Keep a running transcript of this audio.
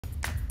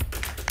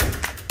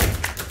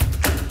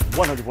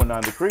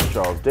100.9 The Creek,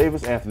 Charles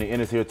Davis, Anthony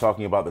Ennis here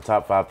talking about the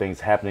top 5 things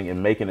happening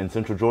in Macon and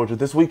Central Georgia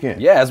this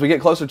weekend. Yeah, as we get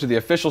closer to the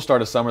official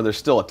start of summer, there's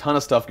still a ton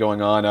of stuff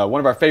going on. One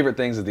of our favorite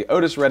things is the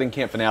Otis Redding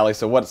Camp finale.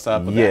 So what's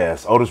up with that?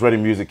 Yes, Otis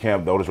Redding Music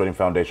Camp. The Otis Redding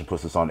Foundation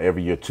puts this on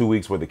every year, 2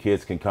 weeks where the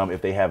kids can come.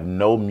 If they have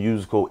no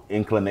musical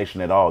inclination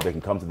at all, they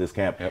can come to this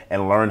camp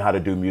and learn how to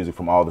do music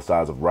from all the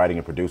sides of writing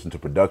and producing to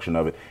production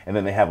of it. And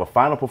then they have a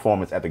final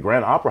performance at the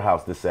Grand Opera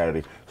House this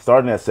Saturday,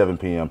 starting at 7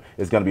 p.m.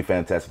 It's going to be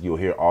fantastic. You'll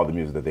hear all the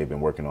music that they've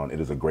been working on. It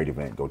is a great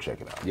event. Go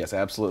check it out. Yes,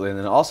 absolutely. And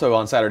then also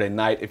on Saturday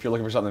night, if you're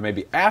looking for something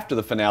maybe after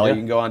the finale, you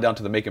can go on down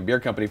to the Macon Beer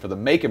Company for the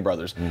Macon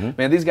Brothers.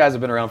 Man, these guys have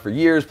been around for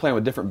years playing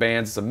with different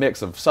bands. It's a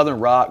mix of southern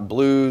rock,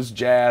 blues,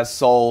 jazz,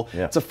 soul.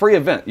 It's a free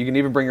event. You can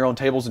even bring your own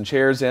tables and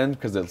chairs in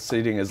because the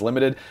seating is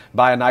limited.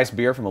 Buy a nice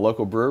beer from a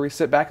local brewery,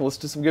 sit back and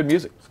listen to some good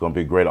music. It's going to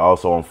be great.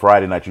 Also on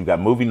Friday night, you've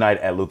got movie night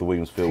at Luther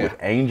Williams Field with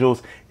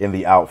Angels in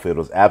the Outfield.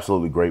 It's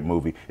absolutely great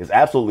movie. It's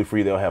absolutely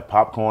free. They'll have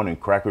popcorn and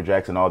Cracker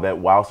Jacks and all that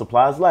while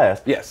supplies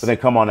last. Yes. But then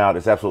come on out.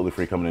 It's absolutely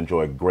free. Come and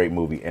enjoy a great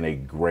movie in a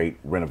great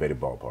renovated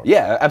ballpark.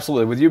 Yeah,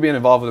 absolutely. With you being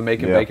involved with the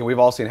Macon Bacon, we've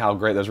all seen how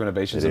great those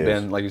renovations have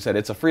been. Like you said,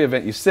 it's a free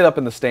event. You sit up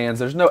in the stands.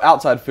 There's no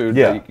outside food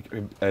that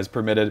is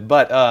permitted,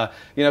 but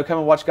you know, come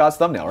and watch God's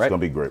thumbnail, right? It's gonna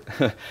be great.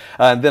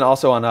 And then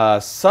also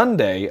on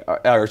Sunday,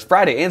 or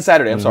Friday and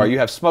Saturday, I'm sorry, you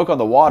have Smoke on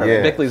the Water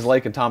at Bickley's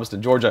Lake in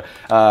Thomaston, Georgia.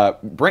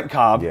 Brent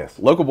Cobb,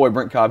 local boy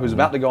Brent Cobb, who's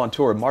about to go on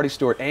tour with Marty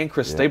Stewart and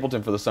Chris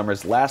Stapleton for the summer.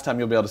 It's the last time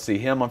you'll be able to see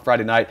him on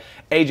Friday night.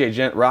 AJ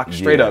Gent, rock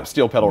straight up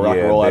steel pedal rock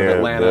and roll out of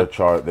Atlanta.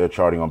 They're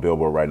charting on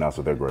Billboard right now,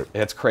 so they're great.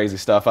 It's crazy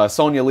stuff.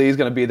 Sonia Lee is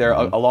going to be there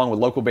along with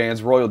local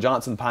bands, Royal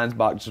Johnson, Pines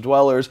Box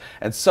Dwellers,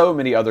 and so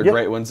many other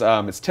great ones.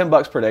 It's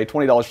 $10 per day,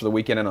 $20 for the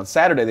weekend, and on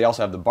Saturday they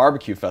also have the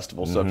barbecue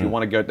festival. So if you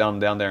want to go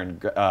down there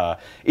and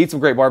eat some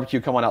great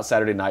barbecue, come on out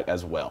Saturday night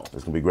as well.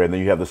 It's going to be great. And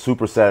then you have the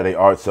Super Saturday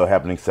Art Sale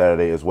happening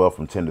Saturday as well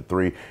from 10 to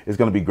 3. It's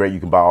going to be great. You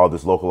can buy all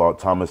this local art.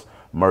 Thomas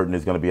Merton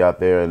is going to be out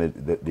there, and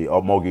the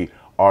Omogi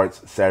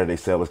Arts Saturday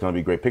sale is going to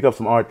be great. Pick up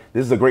some art.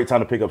 This is a great time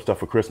to pick up stuff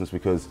for Christmas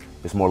because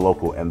it's more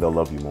local and they'll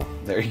love you more.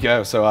 There you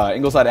go. So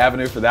Ingleside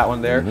Avenue for that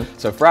one there.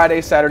 So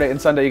Friday, Saturday,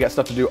 and Sunday, you got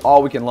stuff to do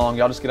all weekend long.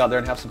 Y'all just get out there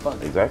and have some fun.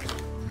 Exactly.